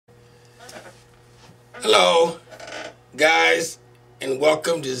Hello, guys, and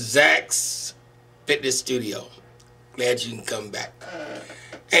welcome to Zach's Fitness Studio. Glad you can come back.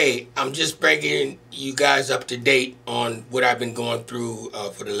 Hey, I'm just bringing you guys up to date on what I've been going through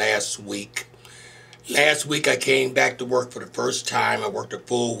for the last week. Last week I came back to work for the first time. I worked a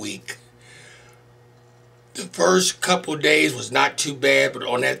full week. The first couple days was not too bad, but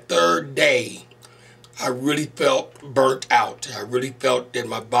on that third day, I really felt burnt out. I really felt that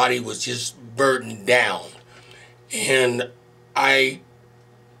my body was just burdened down. And I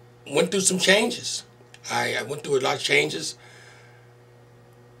went through some changes. I went through a lot of changes.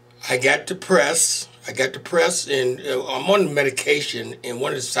 I got depressed, and I'm on medication, and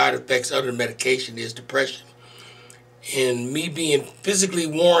one of the side effects of the medication is depression. And me being physically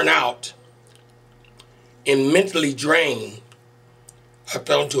worn out and mentally drained, I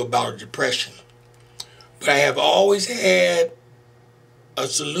fell into a bout of depression. But I have always had a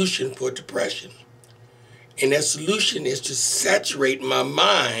solution for depression. And that solution is to saturate my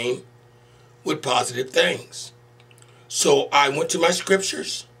mind with positive things. So I went to my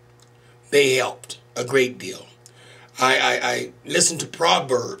scriptures. They helped a great deal. I listened to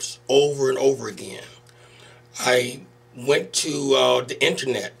Proverbs over and over again. I went to the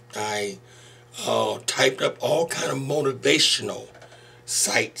internet. I typed up all kind of motivational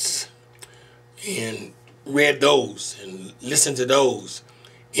sites and read those and listened to those,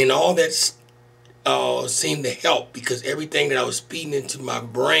 and all that seemed to help, because everything that I was feeding into my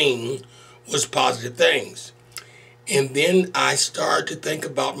brain was positive things. And then I started to think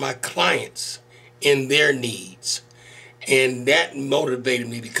about my clients and their needs, and that motivated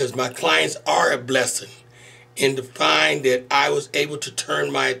me, because my clients are a blessing, and to find that I was able to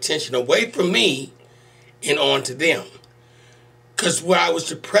turn my attention away from me and onto them. Because what I was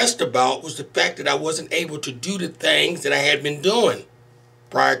depressed about was the fact that I wasn't able to do the things that I had been doing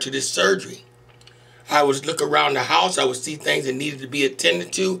prior to this surgery. I would look around the house, I would see things that needed to be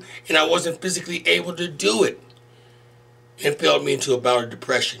attended to, and I wasn't physically able to do it. It fell me into a bout of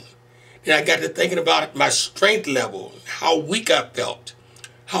depression. Then I got to thinking about my strength level, how weak I felt,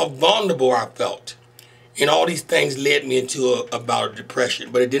 how vulnerable I felt. And all these things led me into a bout of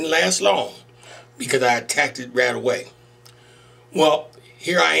depression. But it didn't last long, because I attacked it right away. Well,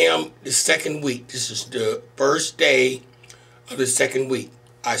 here I am the second week. This is the first day of the second week.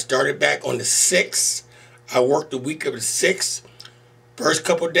 I started back on the 6th. I worked the week of the 6th. First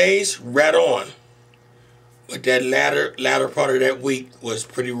couple of days, right on. But that latter part of that week was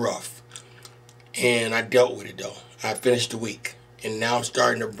pretty rough. And I dealt with it, though. I finished the week. And now I'm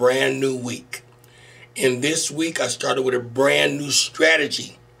starting a brand new week. And this week I started with a brand new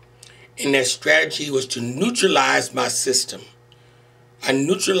strategy. And that strategy was to neutralize my system. I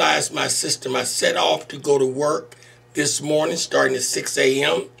neutralized my system. I set off to go to work this morning starting at 6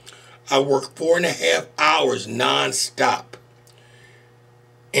 a.m. I worked 4.5 hours non-stop.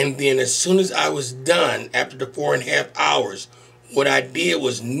 And then as soon as I was done after the 4.5 hours, what I did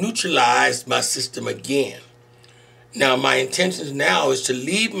was neutralize my system again. Now my intention now is to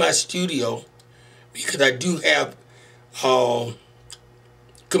leave my studio, because I do have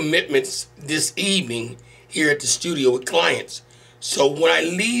commitments this evening here at the studio with clients. So when I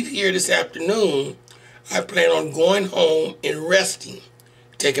leave here this afternoon, I plan on going home and resting,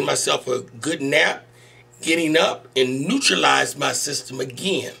 taking myself a good nap, getting up, and neutralize my system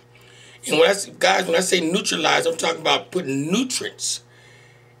again. And when I say neutralize, I'm talking about putting nutrients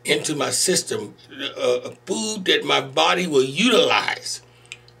into my system, food that my body will utilize,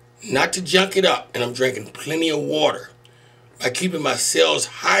 not to junk it up. And I'm drinking plenty of water. By keeping my cells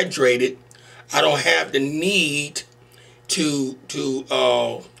hydrated, I don't have the need to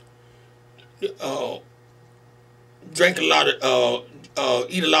drink a lot of,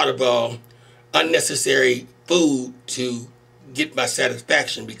 eat a lot of unnecessary food to get my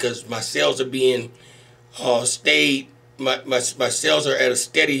satisfaction, because my cells are being my cells are at a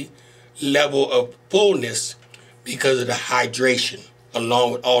steady level of fullness because of the hydration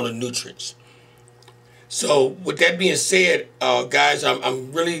along with all the nutrients. So with that being said, guys,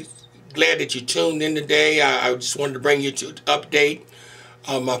 I'm really glad that you tuned in today. I just wanted to bring you to update.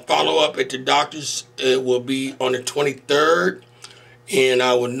 My follow-up at the doctor's will be on the 23rd, and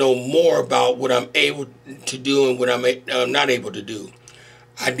I will know more about what I'm able to do and what I'm not able to do.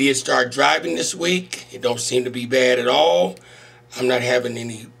 I did start driving this week. It don't seem to be bad at all. I'm not having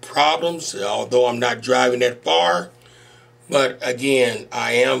any problems, although I'm not driving that far. But again,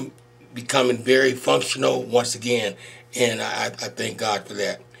 I am becoming very functional once again, and I thank God for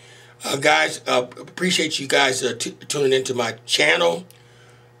that. Guys, appreciate you guys tuning into my channel.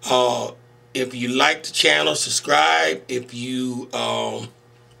 If you like the channel, subscribe. If you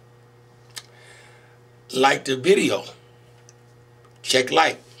like the video. Check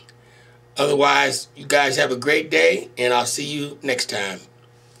like. Otherwise, you guys have a great day, and I'll see you next time.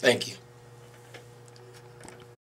 Thank you.